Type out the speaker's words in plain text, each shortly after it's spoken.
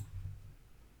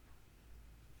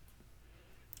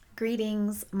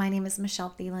Greetings. My name is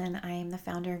Michelle Thielen. I am the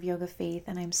founder of Yoga Faith,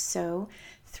 and I'm so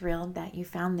thrilled that you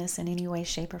found this in any way,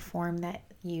 shape, or form that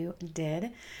you did.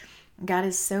 God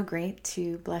is so great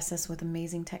to bless us with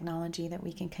amazing technology that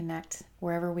we can connect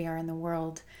wherever we are in the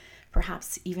world,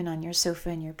 perhaps even on your sofa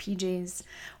in your PJs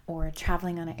or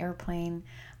traveling on an airplane.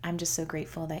 I'm just so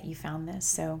grateful that you found this.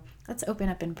 So let's open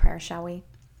up in prayer, shall we?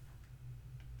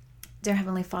 Dear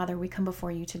Heavenly Father, we come before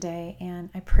you today,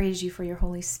 and I praise you for your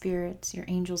Holy Spirit, your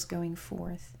angels going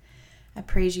forth. I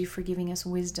praise you for giving us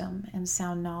wisdom and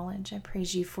sound knowledge. I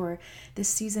praise you for this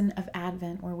season of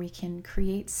Advent where we can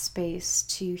create space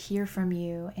to hear from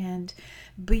you and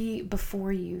be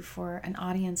before you for an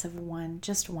audience of one,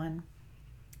 just one,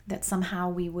 that somehow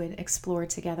we would explore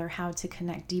together how to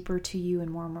connect deeper to you and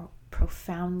more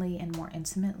profoundly and more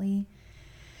intimately.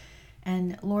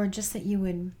 And Lord, just that you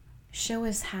would show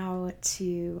us how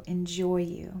to enjoy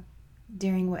you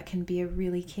during what can be a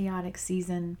really chaotic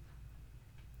season.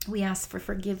 We ask for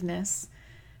forgiveness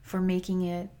for making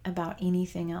it about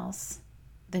anything else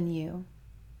than you.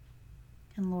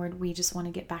 And Lord, we just want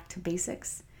to get back to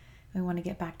basics. We want to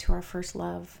get back to our first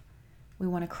love. We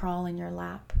want to crawl in your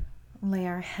lap, lay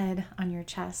our head on your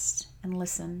chest, and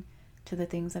listen to the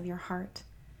things of your heart.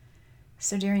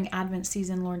 So during Advent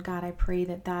season, Lord God, I pray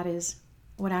that that is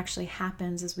what actually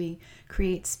happens as we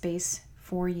create space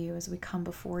for you, as we come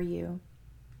before you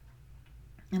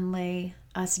and lay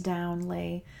us down,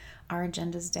 lay our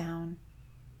agendas down,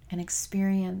 and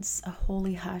experience a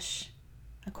holy hush,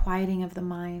 a quieting of the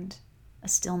mind, a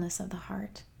stillness of the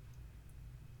heart.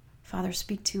 Father,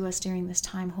 speak to us during this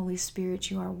time. Holy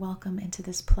Spirit, you are welcome into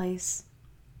this place.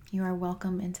 You are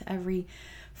welcome into every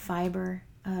fiber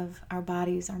of our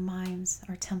bodies, our minds,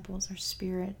 our temples, our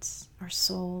spirits, our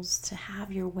souls, to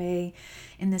have your way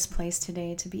in this place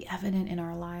today, to be evident in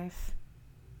our life.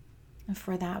 And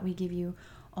for that, we give you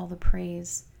all the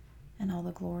praise and all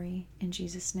the glory in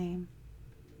Jesus' name.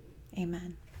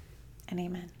 Amen and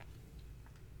amen.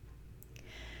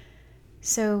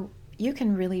 So you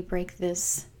can really break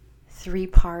this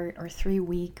 3-part or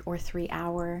 3-week or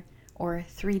 3-hour or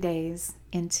 3 days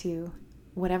into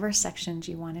whatever sections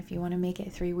you want. If you want to make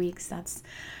it 3 weeks, that's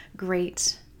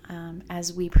great,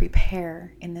 as we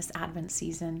prepare in this Advent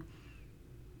season.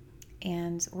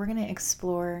 And we're going to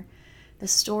explore the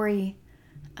story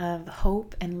of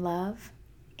hope and love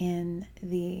in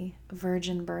the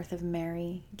virgin birth of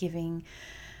Mary, giving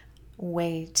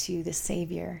way to the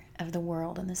Savior of the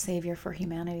world and the Savior for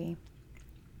humanity.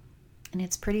 And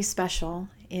it's pretty special.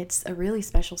 It's a really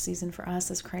special season for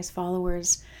us as Christ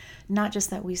followers, not just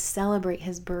that we celebrate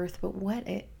his birth, but what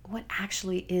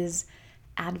actually is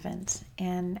Advent.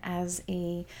 And as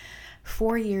a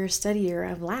 4-year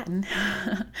studier of Latin,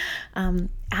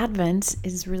 Advent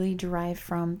is really derived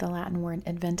from the Latin word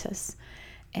adventus,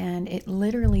 and it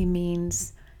literally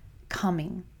means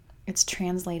coming. It's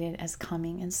translated as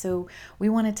coming. And so we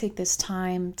want to take this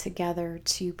time together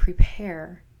to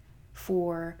prepare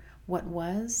for what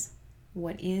was,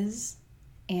 what is,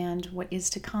 and what is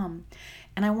to come.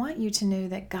 And I want you to know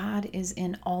that God is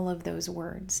in all of those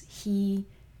words. He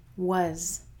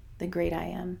was the great I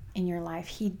am in your life.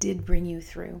 He did bring you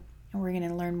through. And we're going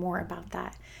to learn more about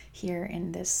that here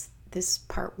in this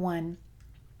part 1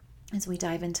 as we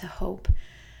dive into hope.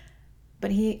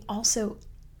 But he also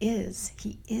is.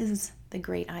 He is the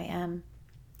great I am.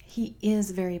 He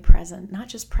is very present. Not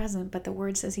just present, but the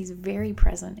word says he's very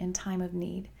present in time of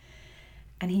need.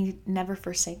 And he never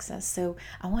forsakes us. So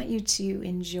I want you to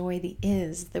enjoy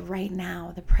the right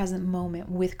now, the present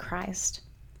moment with Christ.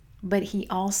 But he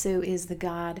also is the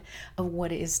God of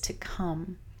what is to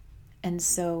come. And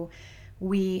so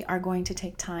we are going to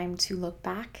take time to look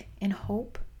back in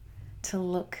hope, to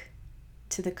look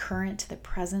to the current, to the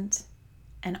present,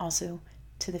 and also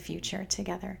to the future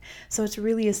together. So it's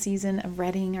really a season of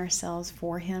readying ourselves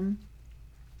for him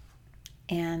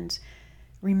and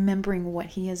remembering what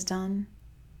he has done,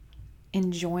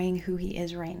 enjoying who he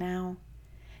is right now,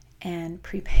 and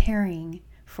preparing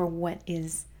for what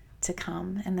is to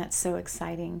come. And that's so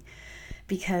exciting,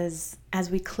 because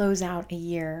as we close out a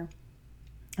year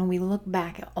and we look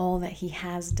back at all that he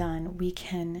has done, we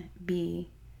can be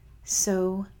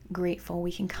so grateful.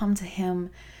 We can come to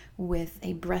him with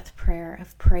a breath prayer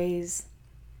of praise,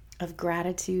 of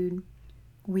gratitude.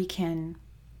 We can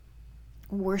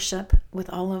worship with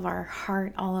all of our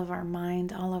heart, all of our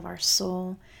mind, all of our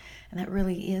soul. And that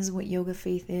really is what Yoga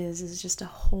Faith is just a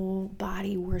whole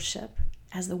body worship.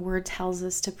 As the word tells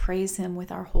us, to praise him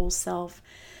with our whole self,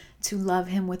 to love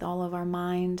him with all of our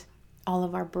mind, all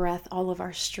of our breath, all of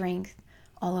our strength,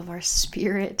 all of our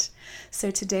spirit.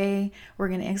 So today we're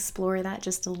going to explore that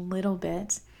just a little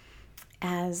bit.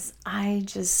 as I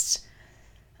just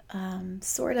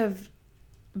sort of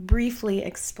briefly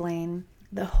explain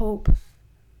the hope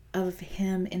of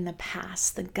him in the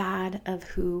past, the God of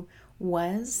who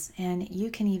was, and you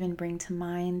can even bring to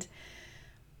mind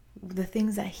the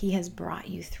things that he has brought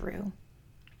you through.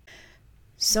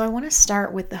 So I want to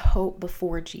start with the hope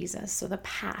before Jesus, so the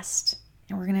past,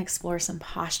 and we're going to explore some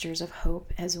postures of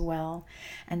hope as well.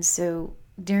 And so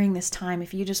during this time,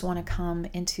 if you just want to come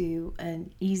into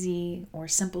an easy or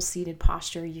simple seated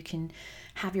posture, you can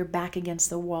have your back against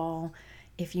the wall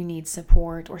if you need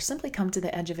support, or simply come to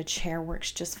the edge of a chair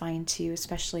works just fine too,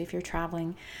 especially if you're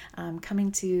traveling.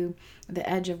 Coming to the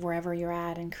edge of wherever you're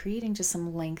at and creating just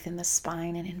some length in the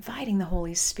spine and inviting the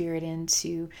Holy Spirit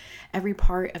into every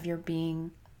part of your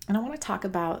being. And I want to talk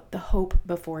about the hope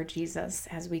before Jesus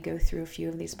as we go through a few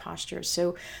of these postures.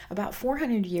 So about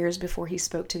 400 years before he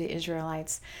spoke to the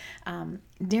Israelites,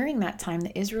 during that time,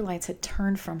 the Israelites had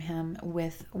turned from him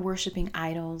with worshiping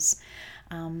idols,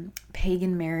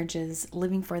 pagan marriages,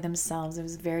 living for themselves. It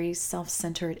was a very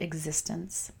self-centered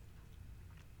existence.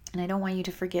 And I don't want you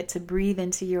to forget to breathe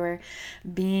into your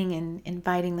being and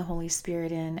inviting the Holy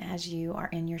Spirit in as you are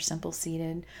in your simple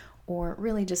seated, or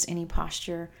really just any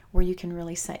posture where you can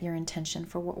really set your intention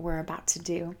for what we're about to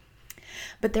do.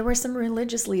 But there were some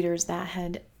religious leaders that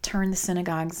had turned the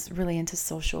synagogues really into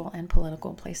social and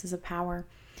political places of power.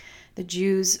 The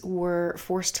Jews were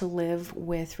forced to live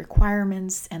with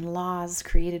requirements and laws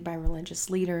created by religious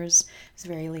leaders. It was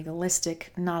very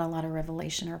legalistic, not a lot of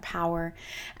revelation or power.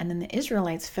 And then the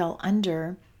Israelites fell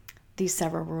under these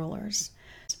several rulers.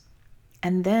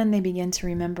 And then they began to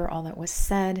remember all that was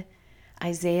said.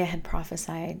 Isaiah had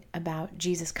prophesied about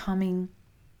Jesus coming.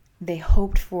 They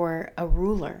hoped for a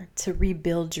ruler to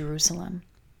rebuild Jerusalem.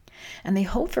 And they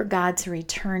hoped for God to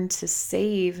return to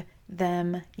save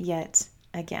them yet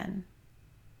again.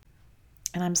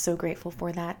 And I'm so grateful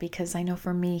for that, because I know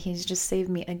for me, he's just saved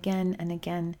me again and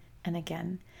again and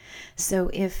again. So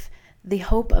if the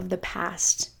hope of the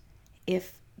past,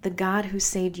 if the God who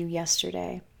saved you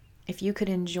yesterday, if you could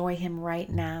enjoy him right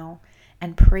now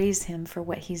and praise him for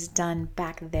what he's done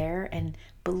back there, and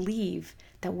believe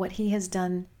that what he has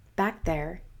done back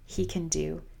there, he can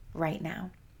do right now.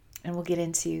 And we'll get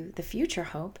into the future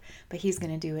hope, but he's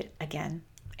going to do it again.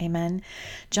 Amen.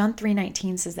 John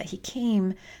 3:19 says that he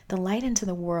came the light into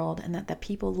the world, and that the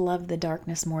people loved the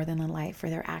darkness more than the light,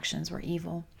 for their actions were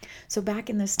evil. So back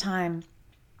in this time,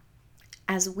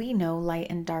 as we know, light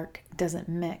and dark doesn't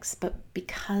mix, but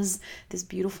because this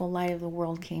beautiful light of the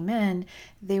world came in,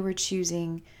 they were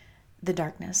choosing the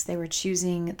darkness. They were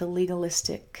choosing the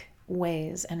legalistic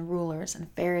ways and rulers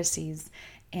and Pharisees,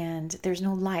 and there's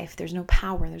no life, there's no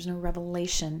power, there's no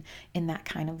revelation in that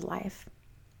kind of life.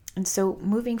 And so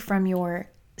moving from your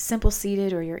simple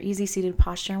seated or your easy seated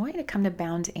posture, I want you to come to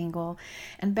bound angle.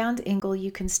 And bound angle, you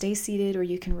can stay seated or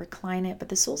you can recline it, but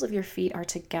the soles of your feet are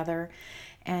together.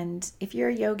 And if you're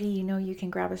a yogi, you know you can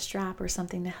grab a strap or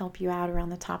something to help you out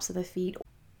around the tops of the feet,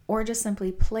 or just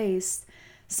simply place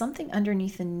something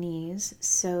underneath the knees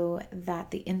so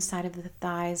that the inside of the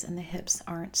thighs and the hips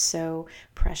aren't so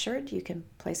pressured. You can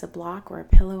place a block or a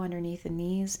pillow underneath the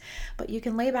knees, but you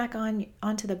can lay back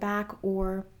onto the back,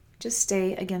 or just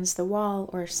stay against the wall,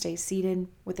 or stay seated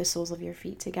with the soles of your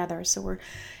feet together. So we're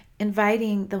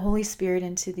inviting the Holy Spirit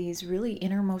into these really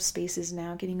innermost spaces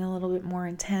now, getting a little bit more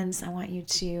intense. I want you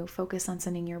to focus on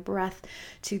sending your breath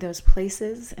to those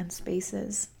places and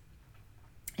spaces,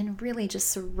 and really just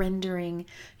surrendering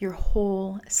your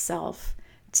whole self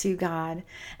to God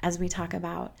as we talk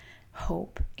about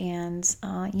hope. And,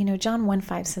 John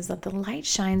 1:5 says that the light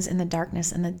shines in the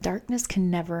darkness, and the darkness can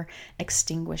never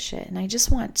extinguish it. And I just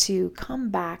want to come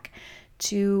back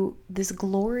to this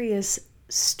glorious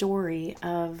story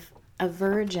of a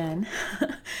virgin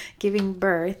giving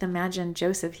birth. Imagine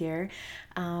Joseph here.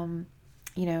 And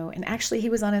actually he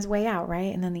was on his way out,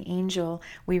 right? And then the angel,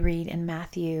 we read in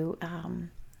Matthew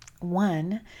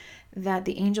 1, that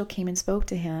the angel came and spoke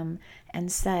to him and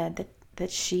said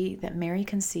that Mary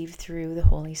conceived through the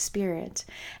Holy Spirit.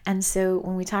 And so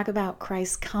when we talk about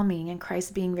Christ coming and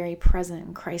Christ being very present,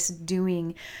 and Christ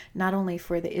doing not only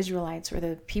for the Israelites or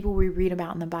the people we read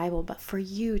about in the Bible, but for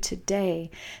you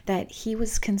today, that he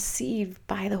was conceived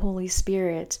by the Holy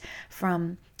Spirit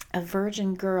from a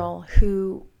virgin girl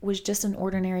who was just an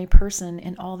ordinary person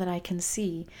in all that I can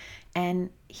see.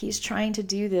 And he's trying to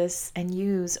do this and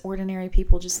use ordinary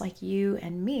people just like you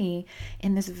and me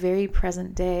in this very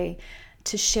present day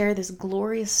to share this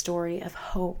glorious story of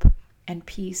hope and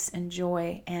peace and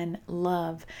joy and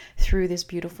love through this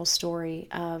beautiful story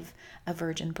of a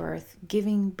virgin birth,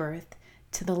 giving birth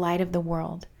to the light of the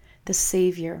world, the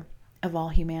Savior of all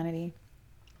humanity.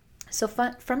 So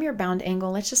from your bound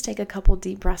angle, let's just take a couple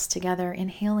deep breaths together,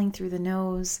 inhaling through the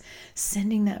nose,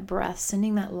 sending that breath,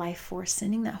 sending that life force,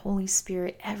 sending that Holy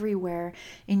Spirit everywhere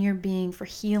in your being for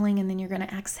healing. And then you're going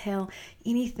to exhale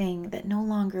anything that no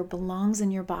longer belongs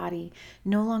in your body,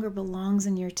 no longer belongs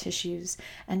in your tissues,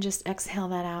 and just exhale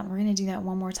that out. And we're going to do that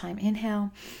one more time.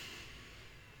 Inhale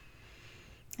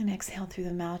and exhale through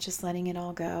the mouth, just letting it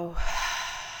all go.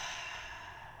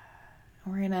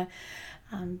 We're going to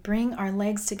bring our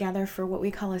legs together for what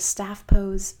we call a staff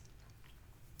pose.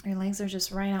 Your legs are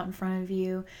just right out in front of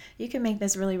you. You can make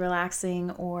this really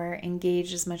relaxing or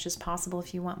engage as much as possible.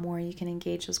 If you want more, you can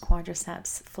engage those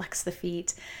quadriceps, flex the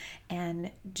feet,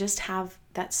 and just have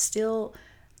that still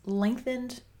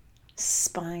lengthened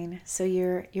spine. So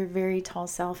your very tall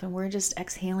self, and we're just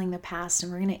exhaling the past,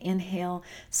 and we're going to inhale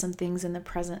some things in the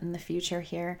present and the future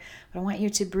here. But I want you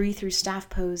to breathe through staff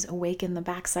pose, awaken the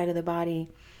backside of the body,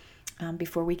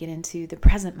 before we get into the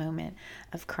present moment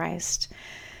of Christ.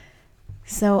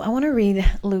 So I want to read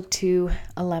Luke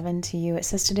 2:11 to you. It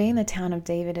says, "Today in the town of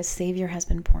David, a Savior has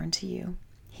been born to you.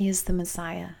 He is the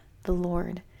Messiah, the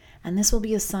Lord. And this will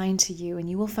be a sign to you, and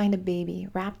you will find a baby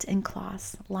wrapped in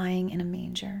cloths, lying in a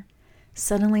manger."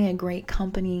 Suddenly a great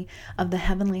company of the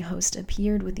heavenly host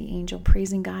appeared with the angel,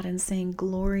 praising God and saying,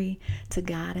 "Glory to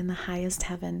God in the highest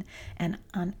heaven, and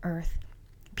on earth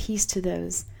peace to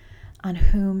those on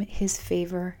whom his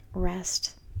favor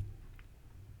rests."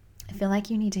 I feel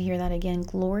like you need to hear that again.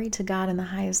 Glory to God in the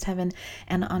highest heaven,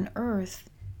 and on earth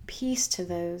peace to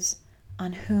those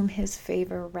on whom his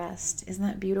favor rests. Isn't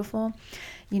that beautiful?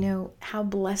 You know, how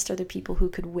blessed are the people who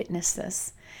could witness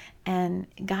this. And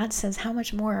God says, how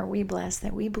much more are we blessed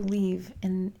that we believe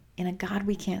in a God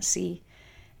we can't see.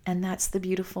 And that's the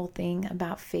beautiful thing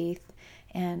about faith.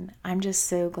 And I'm just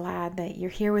so glad that you're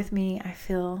here with me. I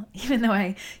feel, even though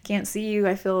I can't see you,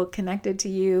 I feel connected to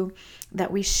you,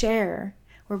 that we share.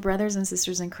 We're brothers and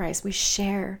sisters in Christ. We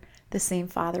share the same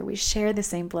Father. We share the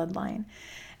same bloodline.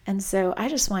 And so I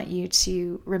just want you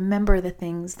to remember the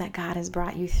things that God has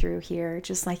brought you through here,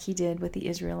 just like he did with the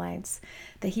Israelites,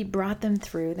 that he brought them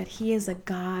through, that he is a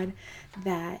God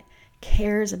that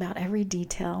cares about every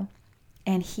detail.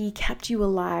 And he kept you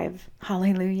alive.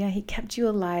 Hallelujah. He kept you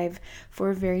alive for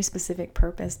a very specific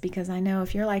purpose, because I know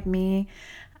if you're like me,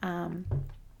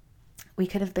 we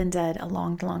could have been dead a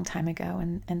long, long time ago.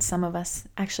 And some of us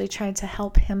actually tried to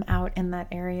help him out in that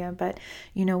area. But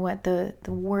you know what? The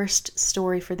worst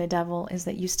story for the devil is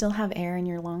that you still have air in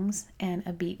your lungs and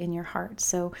a beat in your heart.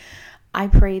 So I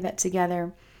pray that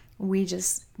together we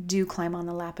just do climb on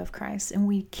the lap of Christ and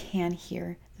we can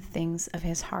hear the things of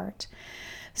his heart.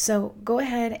 So go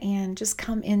ahead and just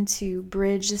come into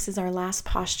bridge. This is our last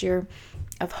posture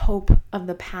of hope of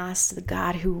the past, the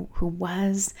God who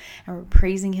was, and we're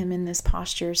praising him in this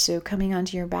posture. So coming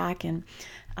onto your back and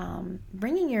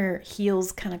bringing your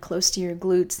heels kind of close to your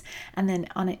glutes, and then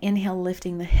on an inhale,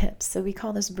 lifting the hips. So we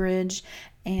call this bridge,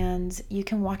 and you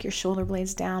can walk your shoulder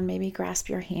blades down, maybe grasp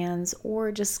your hands,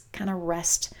 or just kind of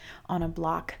rest on a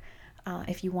block.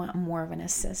 If you want more of an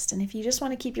assist. And if you just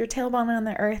want to keep your tailbone on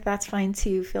the earth, that's fine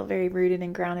too. Feel very rooted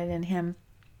and grounded in him.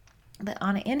 But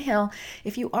on an inhale,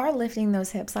 if you are lifting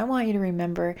those hips, I want you to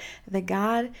remember the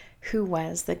God who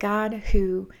was, the God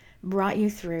who brought you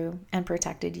through and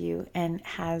protected you and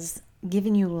has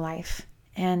given you life.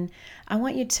 And I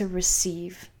want you to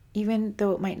receive, even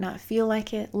though it might not feel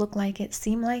like it, look like it,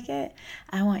 seem like it,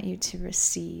 I want you to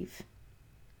receive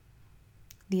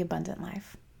the abundant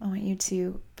life. I want you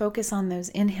to focus on those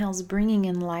inhales, bringing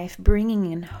in life,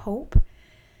 bringing in hope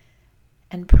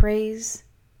and praise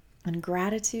and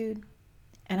gratitude.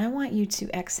 And I want you to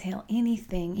exhale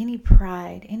anything, any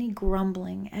pride, any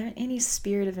grumbling, any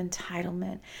spirit of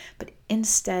entitlement. But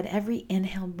instead, every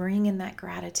inhale, bring in that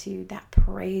gratitude, that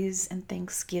praise and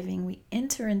thanksgiving. We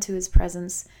enter into his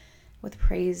presence with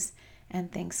praise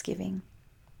and thanksgiving.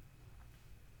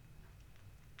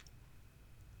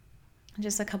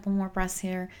 Just a couple more breaths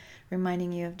here,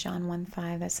 reminding you of John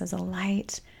 1:5 that says, "A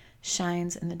light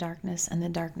shines in the darkness, and the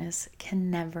darkness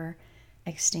can never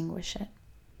extinguish it."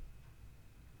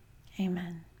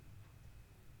 Amen.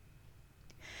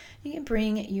 You can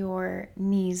bring your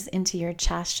knees into your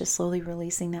chest, just slowly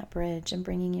releasing that bridge and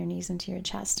bringing your knees into your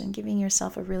chest and giving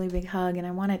yourself a really big hug. And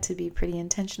I want it to be pretty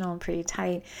intentional and pretty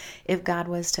tight. If God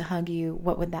was to hug you,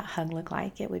 what would that hug look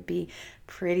like? It would be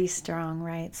pretty strong,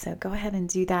 right? So go ahead and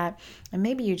do that. And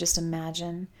maybe you just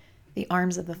imagine the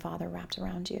arms of the Father wrapped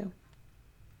around you.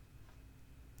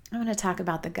 I want to talk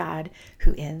about the God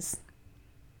who is.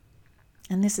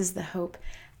 And this is the hope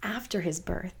after his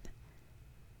birth.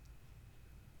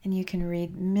 And you can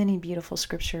read many beautiful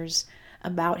scriptures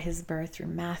about his birth through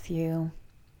Matthew,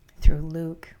 through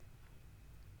Luke,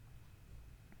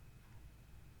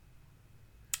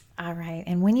 All right.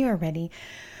 And when you are ready,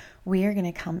 we are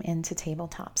going to come into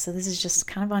tabletop. So this is just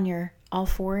kind of on your all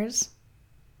fours.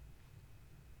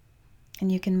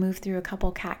 And you can move through a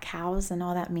couple cat-cows, and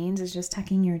all that means is just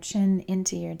tucking your chin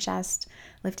into your chest,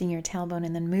 lifting your tailbone,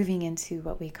 and then moving into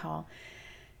what we call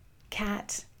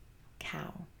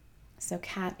cat-cow. So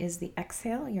cat is the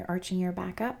exhale, you're arching your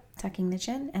back up, tucking the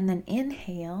chin, and then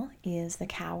inhale is the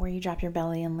cow, where you drop your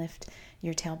belly and lift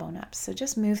your tailbone up. So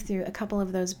just move through a couple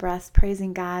of those breaths,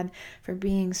 praising God for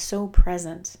being so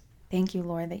present. Thank you,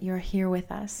 Lord, that you're here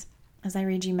with us. As I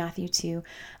read you Matthew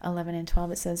 2:11 and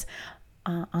 12, it says,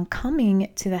 on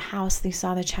coming to the house, they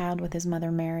saw the child with his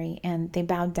mother Mary, and they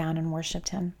bowed down and worshipped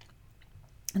him.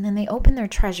 And then they opened their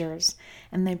treasures,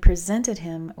 and they presented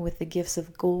him with the gifts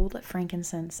of gold,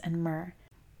 frankincense, and myrrh.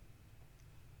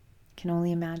 Can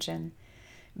only imagine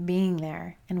being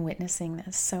there and witnessing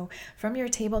this. So from your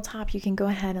tabletop, you can go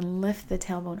ahead and lift the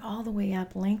tailbone all the way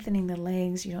up, lengthening the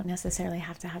legs. You don't necessarily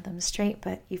have to have them straight,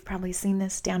 but you've probably seen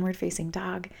this downward facing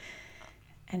dog.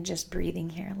 And just breathing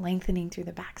here, lengthening through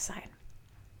the backside.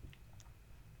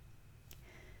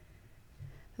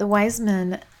 The wise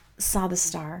men saw the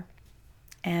star,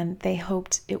 and they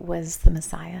hoped it was the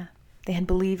Messiah. They had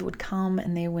believed it would come,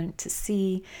 and they went to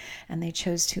see, and they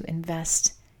chose to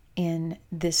invest in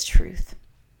this truth.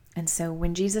 And so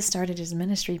when Jesus started his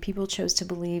ministry, people chose to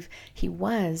believe he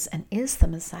was and is the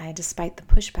Messiah, despite the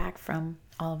pushback from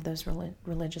all of those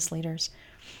religious leaders.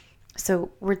 So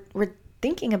we're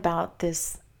thinking about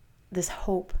this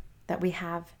hope that we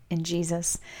have in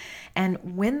Jesus.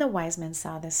 And when the wise men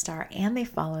saw this star and they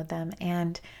followed them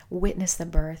and witnessed the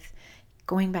birth,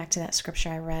 going back to that scripture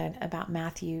I read about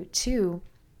Matthew 2,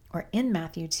 or in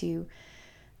Matthew 2,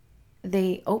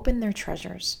 they opened their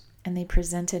treasures and they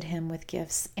presented him with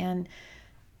gifts. And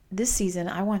this season,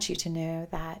 I want you to know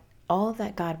that all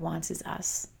that God wants is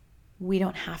us. We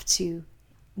don't have to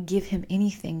give him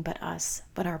anything but us,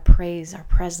 but our praise, our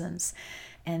presence.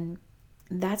 And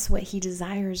that's what he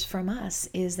desires from us,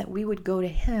 is that we would go to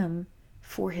him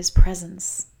for his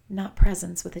presence, not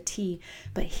presence with a T,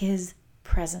 but his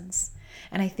presence.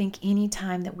 And I think any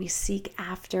time that we seek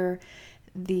after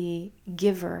the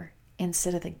giver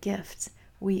instead of the gift,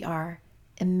 we are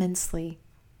immensely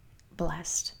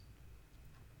blessed.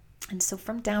 And so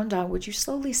from down dog, would you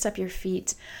slowly step your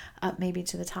feet up maybe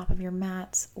to the top of your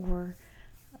mat or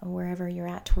wherever you're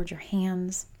at towards your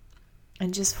hands,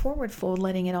 and just forward fold,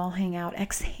 letting it all hang out,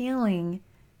 exhaling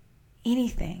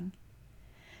anything.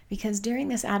 Because during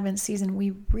this Advent season,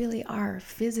 we really are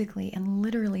physically and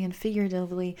literally and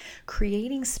figuratively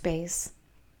creating space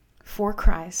for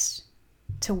Christ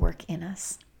to work in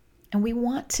us. And we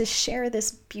want to share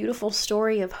this beautiful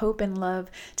story of hope and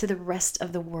love to the rest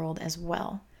of the world as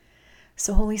well.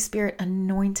 So Holy Spirit,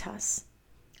 anoint us.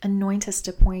 Anoint us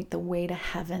to point the way to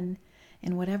heaven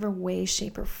in whatever way,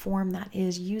 shape, or form that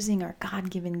is. Using our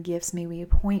God-given gifts, may we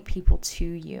point people to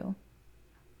you.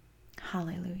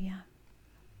 Hallelujah.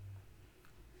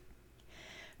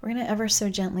 We're going to ever so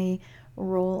gently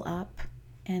roll up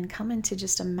and come into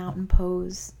just a mountain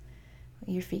pose.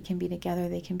 Your feet can be together.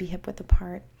 They can be hip width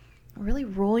apart. Really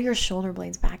roll your shoulder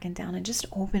blades back and down and just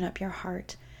open up your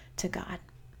heart to God.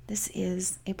 This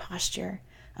is a posture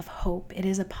of hope. It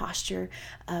is a posture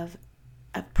of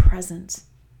presence,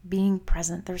 being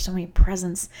present. There's so many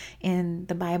presents in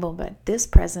the Bible, but this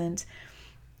present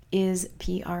is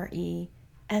present,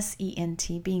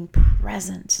 being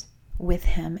present with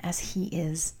him as he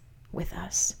is with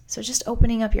us. So just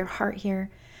opening up your heart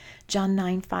here. John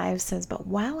 9:5 says, "But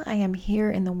while I am here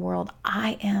in the world,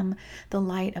 I am the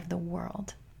light of the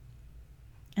world."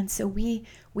 And so we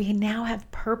now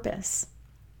have purpose.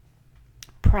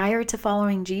 Prior to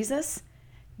following Jesus,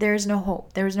 there's no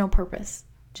hope. There's no purpose.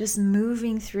 Just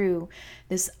moving through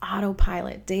this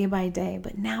autopilot day by day.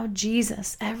 But now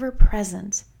Jesus, ever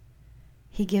present,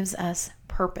 he gives us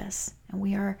purpose. And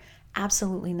we are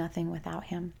absolutely nothing without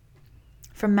him.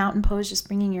 From mountain pose, just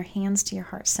bringing your hands to your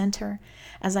heart center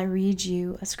as I read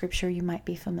you a scripture you might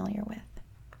be familiar with.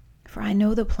 "For I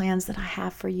know the plans that I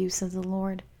have for you, says the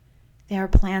Lord. They are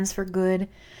plans for good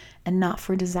and not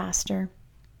for disaster.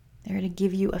 They are to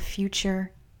give you a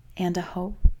future and a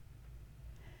hope."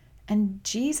 And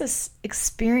Jesus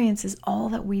experiences all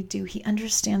that we do. He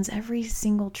understands every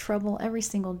single trouble, every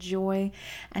single joy.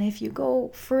 And if you go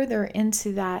further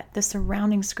into that, the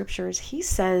surrounding scriptures, he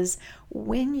says,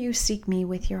 when you seek me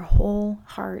with your whole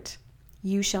heart,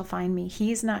 you shall find me.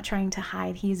 He's not trying to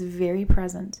hide. He's very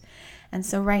present. And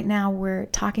so right now we're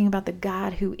talking about the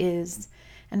God who is.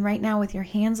 And right now, with your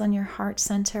hands on your heart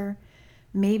center,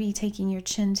 maybe taking your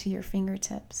chin to your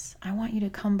fingertips, I want you to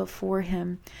come before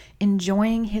him,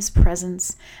 enjoying his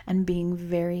presence and being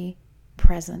very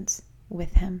present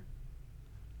with him.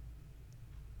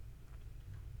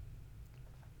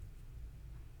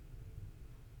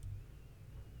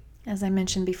 As I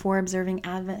mentioned before, observing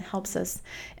Advent helps us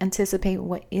anticipate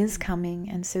what is coming.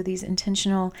 And so these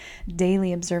intentional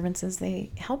daily observances,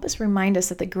 they help us remind us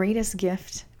that the greatest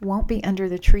gift won't be under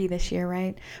the tree this year,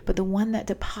 right? But the one that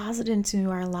deposited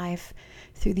into our life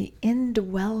through the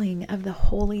indwelling of the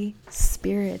Holy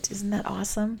Spirit. Isn't that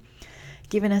awesome?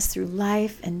 Given us through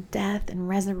life and death and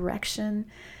resurrection.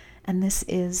 And this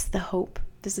is the hope.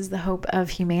 This is the hope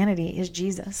of humanity, is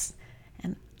Jesus.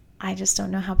 And I just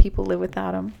don't know how people live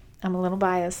without him. I'm a little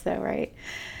biased though, right?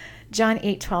 John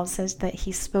 8:12 says that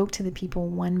he spoke to the people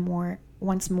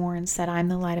once more and said, I'm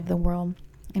the light of the world.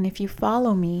 And if you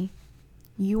follow me,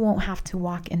 you won't have to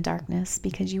walk in darkness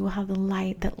because you will have the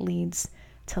light that leads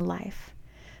to life.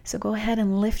 So go ahead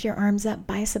and lift your arms up,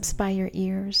 biceps by your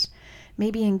ears,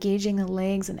 maybe engaging the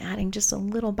legs and adding just a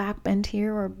little back bend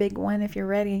here or a big one if you're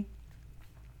ready.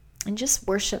 And just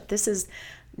worship. This is,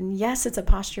 yes, it's a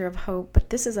posture of hope,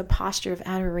 but this is a posture of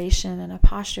adoration and a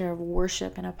posture of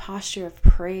worship and a posture of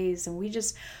praise. And we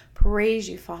just praise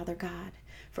you, Father God,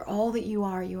 for all that you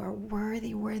are. You are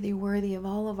worthy, worthy, worthy of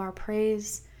all of our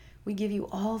praise. We give you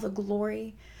all the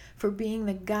glory for being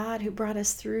the God who brought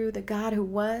us through, the God who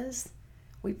was.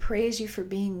 We praise you for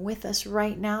being with us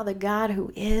right now, the God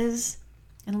who is.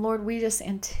 And Lord, we just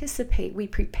anticipate, we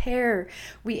prepare,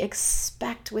 we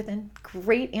expect with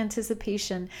great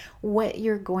anticipation what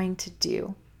you're going to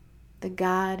do. The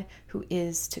God who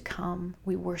is to come,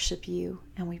 we worship you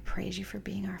and we praise you for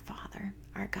being our Father,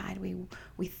 our God.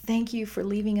 We thank you for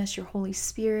leaving us your Holy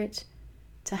Spirit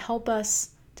to help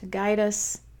us, to guide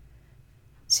us,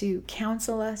 to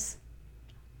counsel us.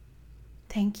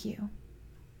 Thank you.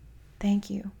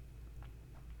 Thank you.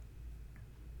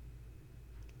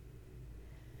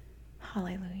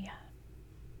 Hallelujah.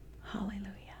 Hallelujah.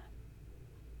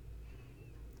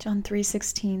 John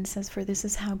 3:16 says, for this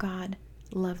is how God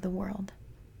loved the world,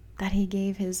 that he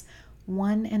gave his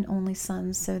one and only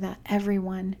Son so that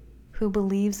everyone who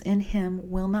believes in him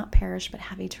will not perish but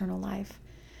have eternal life.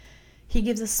 He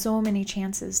gives us so many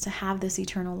chances to have this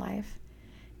eternal life.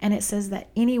 And it says that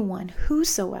anyone,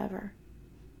 whosoever,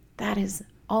 that is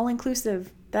all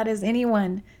inclusive, that is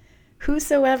anyone,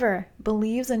 whosoever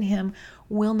believes in him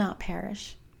will not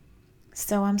perish.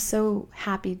 So I'm so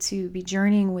happy to be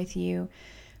journeying with you.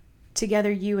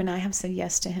 Together, you and I have said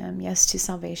yes to him, yes to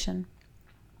salvation.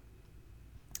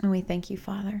 And we thank you,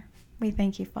 Father. We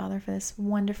thank you, Father, for this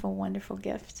wonderful, wonderful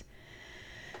gift.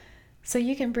 So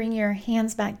you can bring your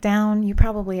hands back down. You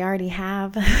probably already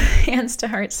have. Hands to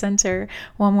heart center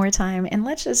one more time. And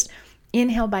let's just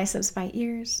inhale, biceps by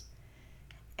ears.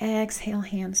 Exhale,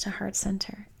 hands to heart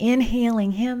center.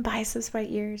 Inhaling him, biceps by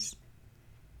ears.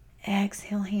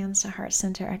 Exhale, hands to heart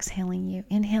center. Exhaling you.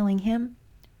 Inhaling him,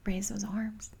 raise those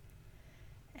arms.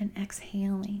 And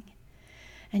exhaling.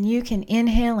 And you can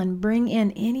inhale and bring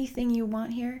in anything you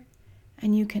want here.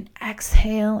 And you can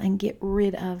exhale and get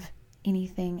rid of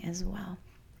anything as well.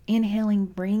 Inhaling,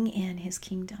 bring in his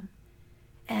kingdom.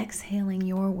 Exhaling,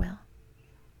 your will.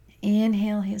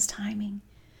 Inhale, his timing.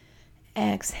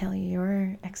 Exhale,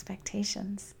 your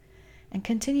expectations. And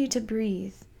continue to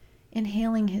breathe,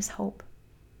 inhaling his hope.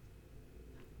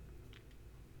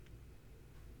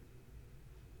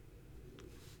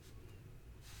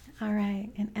 All right,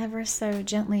 and ever so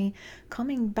gently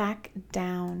coming back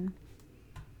down.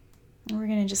 We're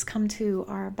going to just come to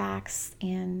our backs,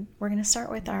 and we're going to start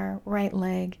with our right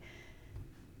leg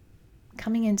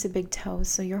coming into big toes.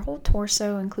 So your whole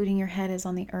torso, including your head, is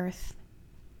on the earth.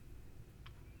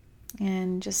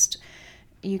 And just,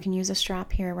 you can use a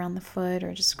strap here around the foot,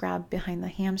 or just grab behind the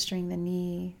hamstring, the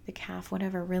knee, the calf,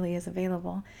 whatever really is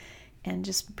available. And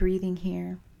just breathing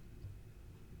here.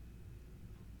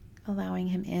 Allowing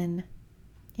him in,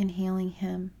 inhaling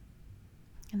him,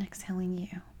 and exhaling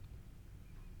you.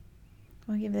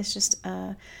 We'll give this just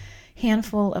a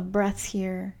handful of breaths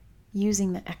here,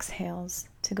 using the exhales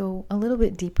to go a little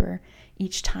bit deeper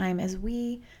each time as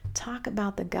we talk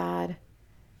about the God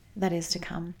that is to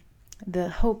come, the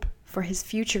hope for his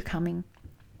future coming.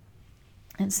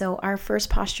 And so our first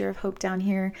posture of hope down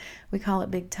here, we call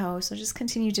it big toe. So just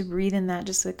continue to breathe in that,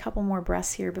 just a couple more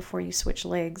breaths here before you switch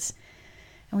legs.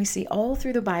 And we see all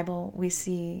through the Bible, we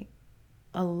see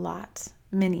a lot,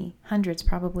 many, hundreds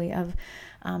probably, of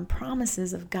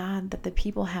promises of God that the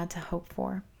people had to hope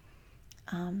for.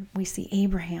 We see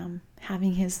Abraham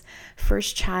having his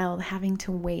first child, having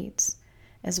to wait,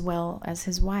 as well as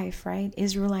his wife, right?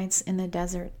 Israelites in the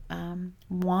desert,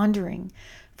 wandering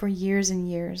for years and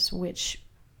years, which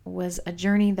was a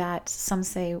journey that some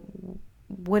say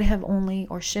would have only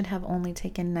or should have only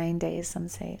taken 9 days. Some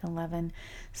say 11,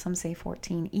 some say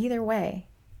 14. Either way,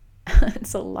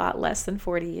 it's a lot less than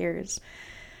 40 years.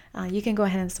 You can go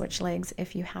ahead and switch legs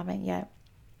if you haven't yet.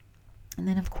 And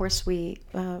then, of course, we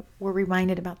were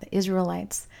reminded about the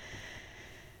Israelites.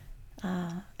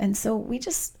 And so we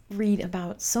just read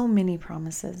about so many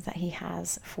promises that he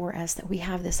has for us, that we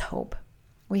have this hope.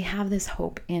 We have this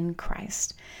hope in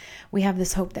Christ. We have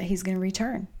this hope that he's going to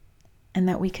return, and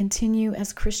that we continue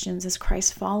as Christians, as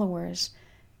Christ followers,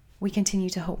 we continue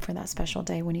to hope for that special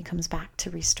day when he comes back to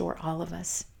restore all of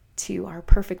us to our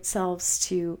perfect selves,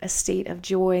 to a state of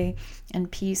joy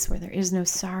and peace where there is no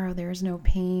sorrow, there is no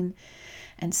pain.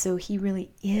 And so he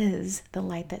really is the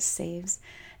light that saves.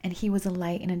 And he was a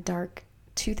light in a dark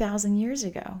 2,000 years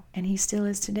ago, and he still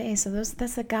is today. So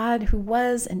that's a God who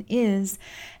was and is,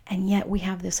 and yet we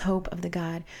have this hope of the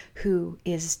God who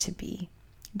is to be.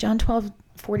 John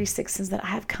 12:46 says that I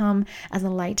have come as a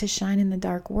light to shine in the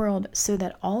dark world, so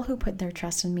that all who put their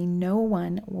trust in me, no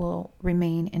one will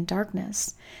remain in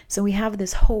darkness. So we have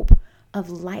this hope of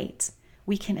light.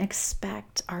 We can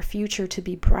expect our future to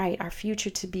be bright, our future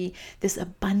to be this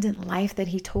abundant life that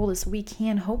he told us we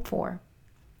can hope for.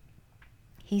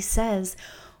 He says,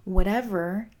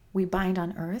 whatever we bind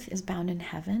on earth is bound in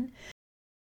heaven.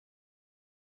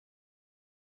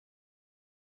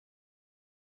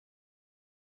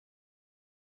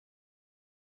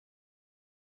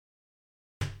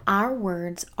 Our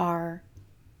words are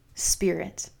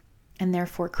spirit and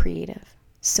therefore creative.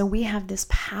 So we have this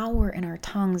power in our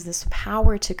tongues, this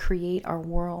power to create our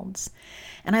worlds.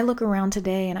 And I look around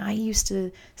today, and I used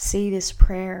to say this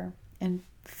prayer, and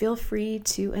feel free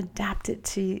to adapt it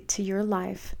to your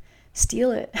life.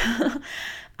 Steal it.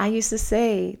 I used to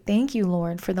say, thank you,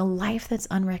 Lord, for the life that's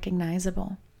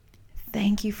unrecognizable.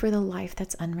 Thank you for the life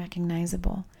that's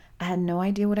unrecognizable. I had no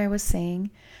idea what I was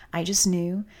saying. I just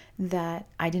knew that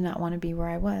I did not want to be where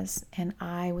I was. And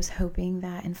I was hoping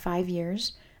that in 5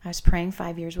 years, I was praying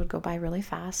 5 years would go by really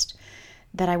fast,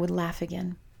 that I would laugh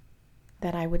again,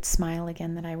 that I would smile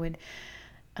again, that I would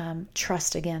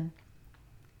trust again.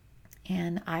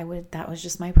 And that was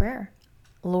just my prayer.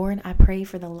 Lord, I pray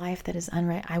for the life that is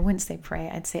I wouldn't say pray.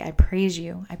 I'd say I praise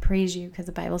you. I praise you, because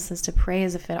the Bible says to pray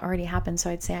as if it already happened. So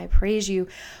I'd say I praise you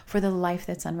for the life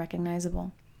that's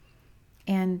unrecognizable.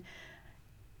 And,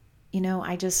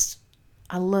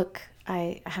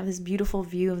 I have this beautiful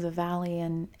view of the valley,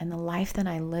 and the life that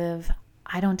I live,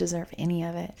 I don't deserve any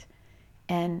of it.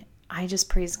 And I just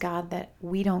praise God that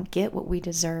we don't get what we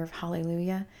deserve.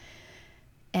 Hallelujah.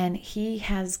 And he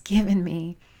has given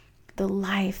me the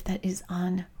life that is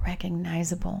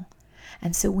unrecognizable.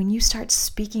 And so when you start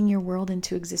speaking your world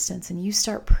into existence, and you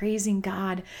start praising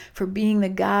God for being the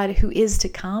God who is to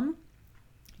come,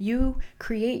 you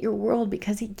create your world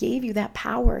because he gave you that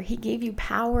power. He gave you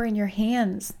power in your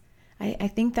hands. I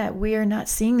think that we are not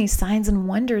seeing these signs and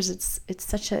wonders. It's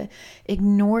such a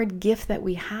ignored gift that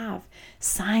we have.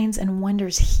 Signs and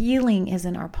wonders. Healing is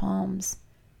in our palms.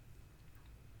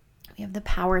 We have the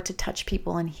power to touch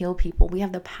people and heal people. We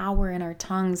have the power in our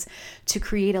tongues to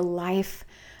create a life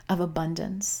of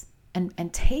abundance,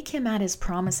 and take him at his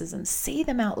promises and say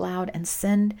them out loud and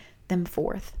send them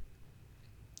forth.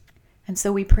 And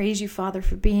so we praise you, Father,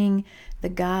 for being the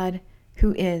God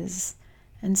who is.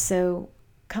 And so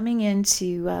coming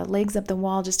into legs up the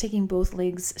wall, just taking both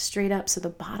legs straight up so the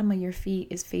bottom of your feet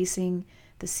is facing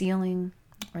the ceiling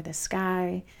or the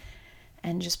sky,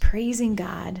 and just praising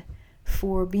God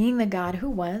for being the God who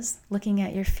was, looking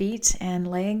at your feet and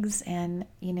legs. And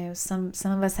some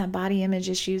of us have body image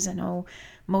issues. I know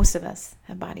most of us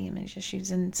have body image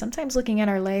issues, and sometimes looking at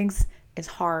our legs is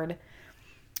hard.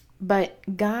 But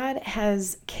God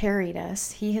has carried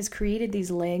us. He has created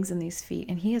these legs and these feet,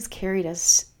 and he has carried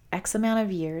us X amount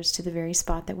of years to the very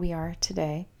spot that we are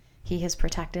today. He has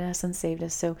protected us and saved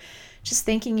us. So just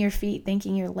thanking your feet,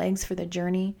 thanking your legs for the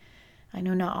journey. I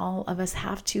know not all of us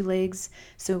have 2 legs.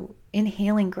 So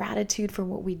inhaling gratitude for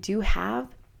what we do have,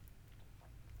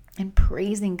 and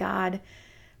praising God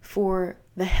for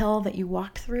the hell that you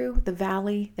walked through, the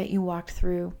valley that you walked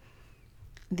through,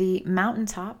 the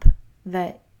mountaintop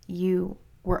that you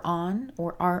were on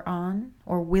or are on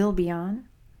or will be on.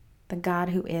 The God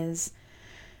who is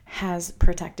has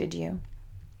protected you.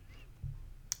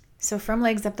 So from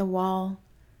legs up the wall,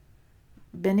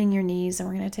 bending your knees, and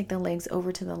we're going to take the legs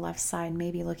over to the left side,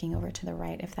 maybe looking over to the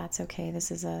right, if that's okay.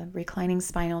 This is a reclining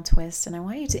spinal twist, and I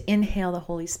want you to inhale the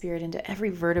Holy Spirit into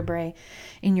every vertebrae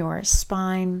in your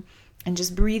spine, and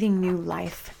just breathing new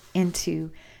life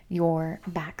into your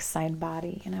backside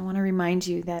body. And I want to remind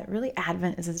you that really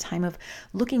Advent is a time of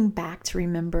looking back to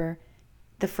remember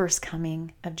the first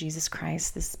coming of Jesus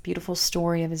Christ, this beautiful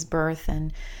story of his birth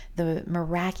and the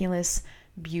miraculous,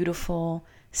 beautiful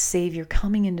Savior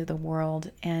coming into the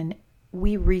world. And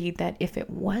we read that if it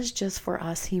was just for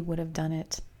us, he would have done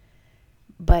it.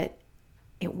 But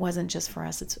it wasn't just for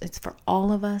us. It's for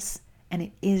all of us, and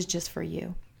it is just for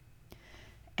you.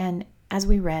 And as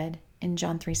we read in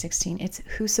John 3:16, it's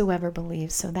whosoever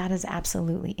believes. So that is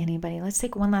absolutely anybody. Let's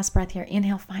take one last breath here.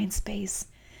 Inhale, find space.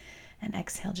 And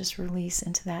exhale, just release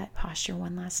into that posture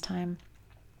one last time.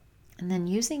 And then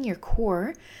using your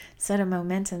core, set of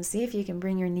momentum, see if you can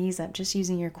bring your knees up, just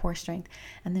using your core strength.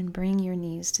 And then bring your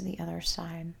knees to the other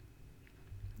side.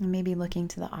 And maybe looking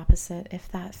to the opposite if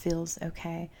that feels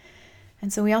okay.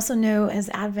 And so we also know as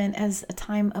Advent as a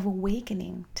time of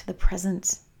awakening to the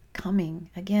present coming.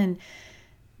 Again,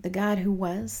 the God who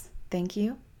was, thank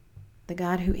you. The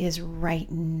God who is right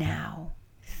now.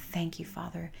 Thank you,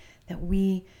 Father, that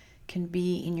we can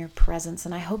be in your presence.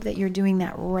 And I hope that you're doing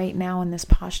that right now in this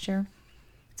posture.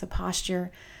 It's a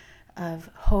posture of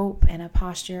hope and a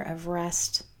posture of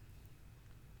rest.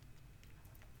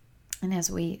 And as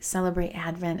we celebrate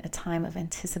Advent, a time of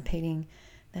anticipating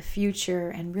the future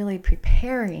and really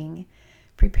preparing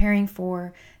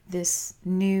for this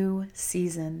new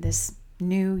season, this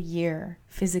new year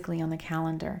physically on the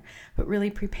calendar, but really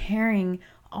preparing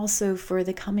also for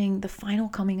the final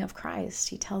coming of Christ.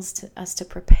 He tells us to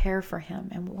prepare for him.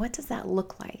 And what does that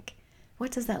look like?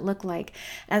 What does that look like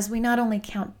as we not only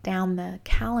count down the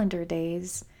calendar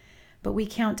days, but we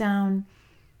count down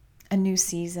a new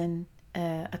season,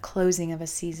 a closing of a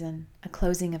season, a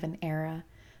closing of an era,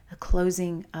 a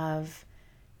closing of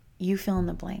you fill in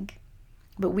the blank.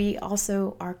 But we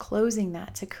also are closing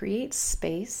that to create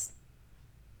space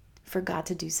for God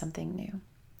to do something new.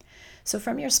 So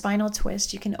from your spinal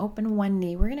twist, you can open one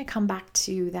knee. We're going to come back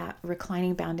to that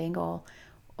reclining bound angle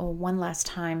one last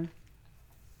time.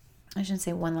 I shouldn't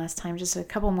say one last time, just a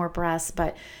couple more breaths,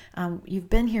 but you've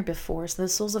been here before. So the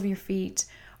soles of your feet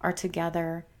are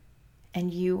together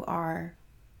and you are,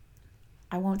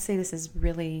 I won't say this is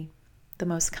really the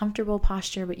most comfortable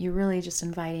posture, but you're really just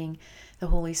inviting the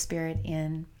Holy Spirit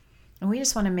in. And we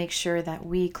just want to make sure that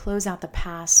we close out the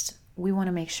past. We want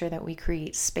to make sure that we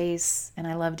create space, and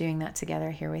I love doing that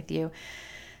together here with you.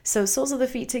 So soles of the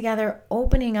feet together,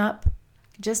 opening up,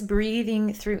 just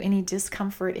breathing through any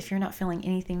discomfort. If you're not feeling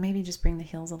anything, maybe just bring the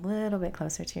heels a little bit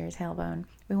closer to your tailbone.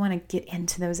 We want to get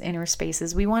into those inner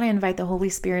spaces. We want to invite the Holy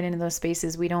Spirit into those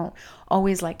spaces we don't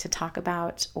always like to talk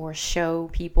about or show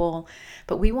people,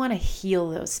 but we want to heal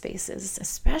those spaces,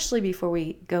 especially before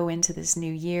we go into this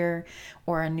new year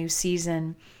or a new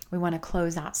season. We want to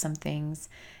close out some things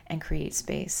and create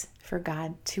space for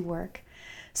God to work.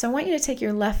 So I want you to take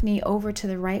your left knee over to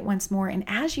the right once more. And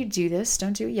as you do this,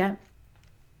 don't do it yet.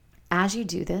 As you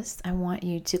do this, I want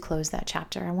you to close that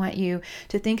chapter. I want you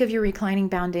to think of your reclining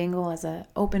bound angle as an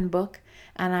open book.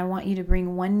 And I want you to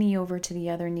bring one knee over to the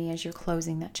other knee as you're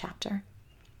closing that chapter.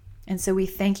 And so we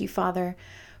thank you, Father,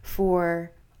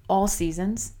 for all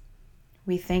seasons.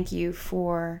 We thank you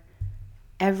for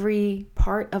every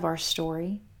part of our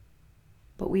story.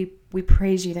 But we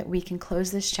praise you that we can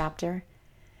close this chapter,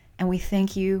 and we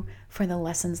thank you for the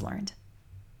lessons learned.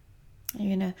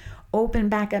 You're going to open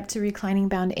back up to reclining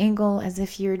bound angle as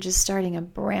if you're just starting a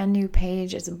brand new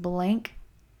page. It's blank.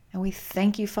 And we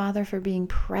thank you, Father, for being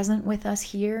present with us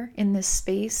here in this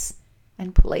space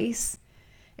and place.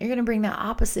 You're going to bring that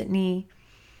opposite knee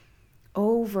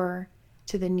over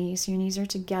to the knee. So your knees are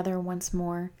together once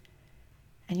more.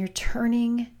 And you're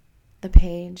turning the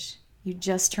page. You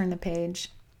just turned the page.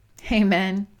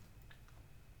 Amen.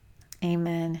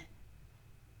 Amen.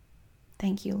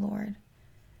 Thank you, Lord.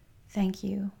 Thank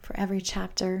you for every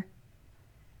chapter,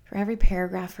 for every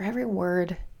paragraph, for every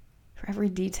word, for every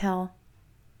detail.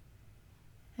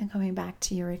 And coming back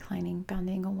to your reclining bound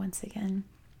angle once again,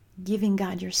 giving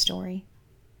God your story.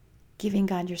 Giving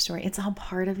God your story. It's all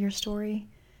part of your story.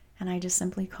 And I just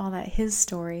simply call that his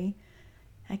story.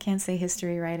 I can't say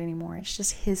history right anymore. It's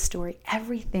just his story.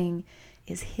 Everything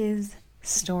is his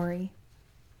story.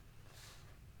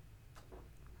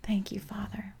 Thank you,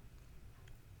 Father.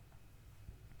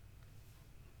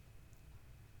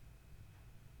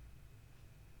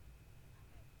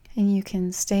 And you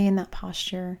can stay in that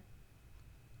posture,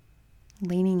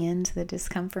 leaning into the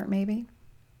discomfort maybe,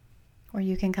 or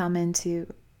you can come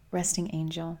into resting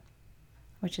angel,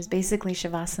 which is basically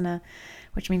Shavasana,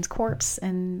 which means corpse,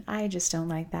 and I just don't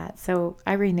like that. So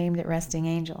I renamed it resting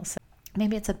angel. So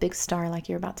maybe it's a big star like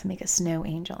you're about to make a snow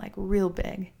angel, like real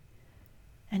big.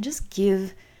 And just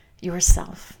give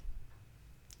yourself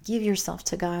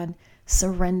to God.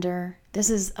 Surrender. This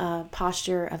is a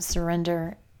posture of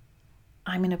surrender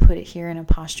I'm going to put it here in a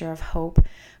posture of hope.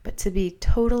 But to be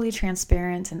totally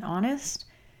transparent and honest,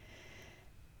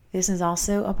 this is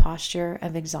also a posture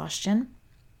of exhaustion.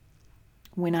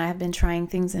 When I have been trying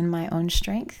things in my own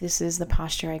strength, this is the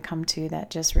posture I come to that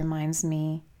just reminds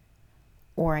me,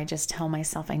 or I just tell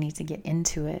myself I need to get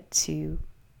into it to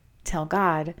tell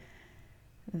God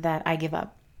that I give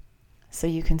up. So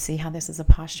you can see how this is a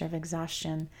posture of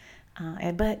exhaustion.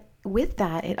 But with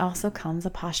that, it also comes a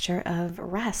posture of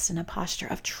rest and a posture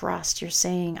of trust. You're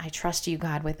saying, I trust you,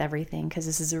 God, with everything, because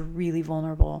this is a really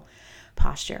vulnerable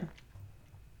posture.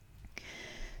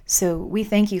 So we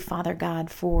thank you, Father God,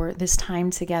 for this time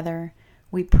together.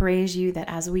 We praise you that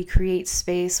as we create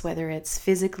space, whether it's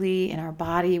physically in our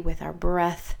body with our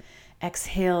breath,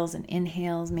 exhales and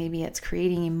inhales, maybe it's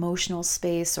creating emotional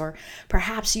space, or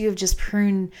perhaps you have just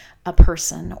pruned a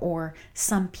person or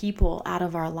some people out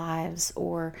of our lives,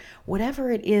 or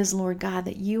whatever it is, Lord God,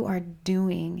 that you are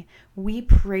doing. We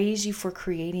praise you for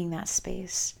creating that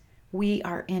space. We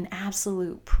are in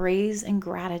absolute praise and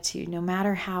gratitude, no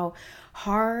matter how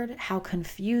hard, how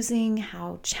confusing,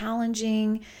 how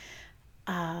challenging,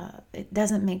 it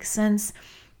doesn't make sense.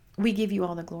 We give you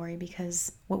all the glory,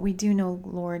 because what we do know,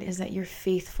 Lord, is that you're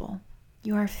faithful.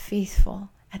 You are faithful.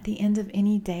 At the end of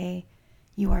any day,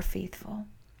 you are faithful.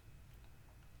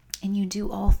 And you do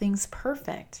all things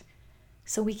perfect.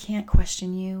 So we can't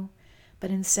question you, but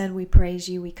instead we praise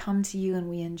you. We come to you and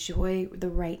we enjoy the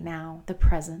right now, the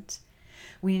present.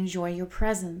 We enjoy your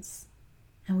presence,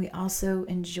 and we also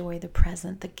enjoy the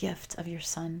present, the gift of your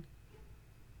Son.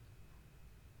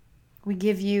 We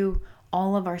give you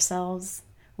all of ourselves.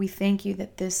 We thank you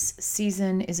that this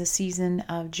season is a season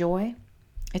of joy.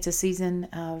 It's a season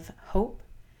of hope.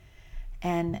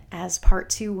 And as part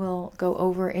 2 will go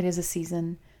over, it is a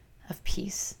season of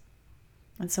peace.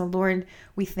 And so, Lord,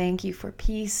 we thank you for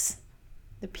peace,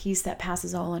 the peace that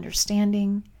passes all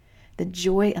understanding, the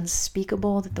joy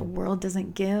unspeakable that the world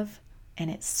doesn't give,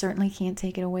 and it certainly can't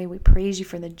take it away. We praise you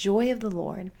for the joy of the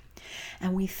Lord,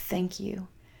 and we thank you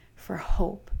for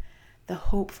hope, the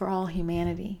hope for all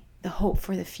humanity, the hope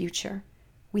for the future.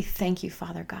 We thank you,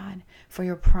 Father God, for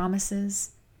your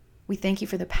promises. We thank you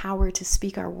for the power to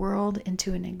speak our world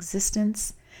into an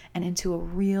existence and into a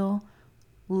real,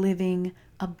 living,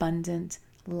 abundant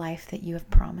life that you have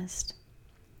promised.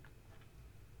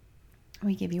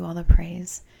 We give you all the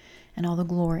praise and all the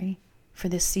glory for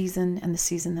this season and the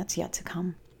season that's yet to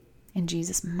come. In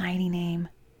Jesus' mighty name,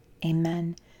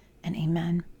 amen and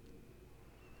amen.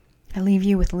 I leave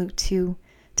you with Luke 2.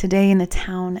 Today in the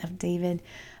town of David,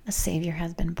 a Savior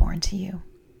has been born to you.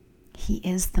 He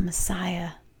is the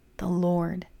Messiah, the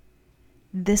Lord.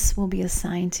 This will be a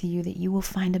sign to you that you will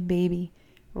find a baby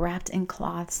wrapped in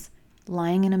cloths,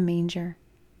 lying in a manger.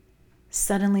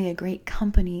 Suddenly a great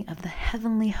company of the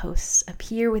heavenly hosts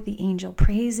appear with the angel,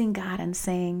 praising God and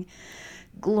saying,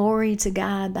 "Glory to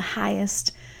God, the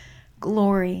highest,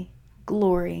 glory,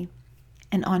 glory,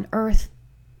 and on earth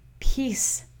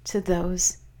peace to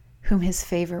those whom his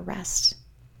favor rests."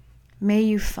 May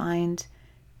you find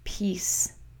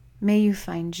peace, may you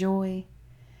find joy,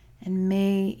 and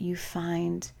may you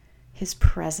find his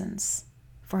presence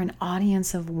for an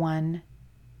audience of one,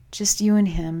 just you and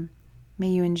him. May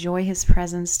you enjoy his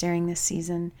presence during this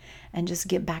season and just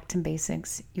get back to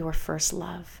basics, your first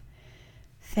love.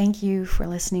 Thank you for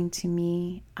listening to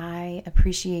me. I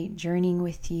appreciate journeying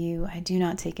with you. I do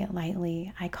not take it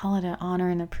lightly. I call it an honor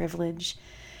and a privilege.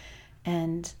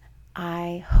 And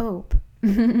I hope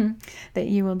that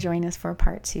you will join us for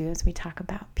part 2 as we talk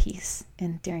about peace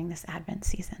during this Advent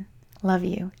season. Love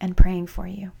you and praying for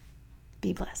you.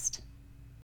 Be blessed.